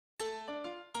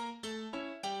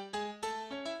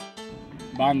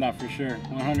Banda for sure,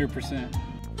 100%.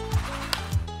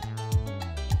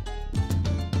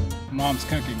 Mom's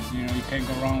cooking, you know, you can't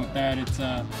go wrong with that. It's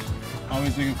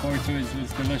always looking forward to it.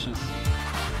 It's delicious.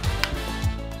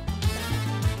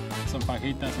 Some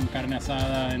fajitas, some carne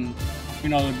asada, and you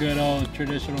know, the good old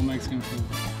traditional Mexican food.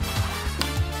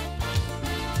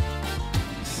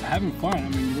 Just having fun. I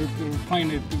mean, we're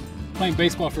playing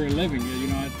baseball for a living. You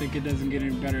know, I think it doesn't get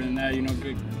any better than that. You know,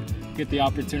 get the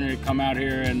opportunity to come out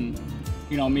here and,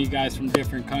 you know, meet guys from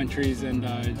different countries and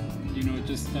you know,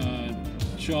 just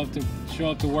show up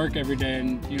to work every day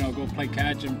and, you know, go play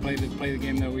catch and play the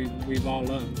game that we've all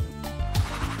loved.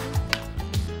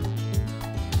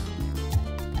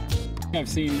 I've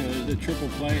seen the triple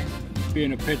play.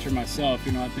 Being a pitcher myself,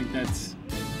 you know, I think that's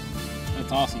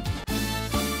awesome.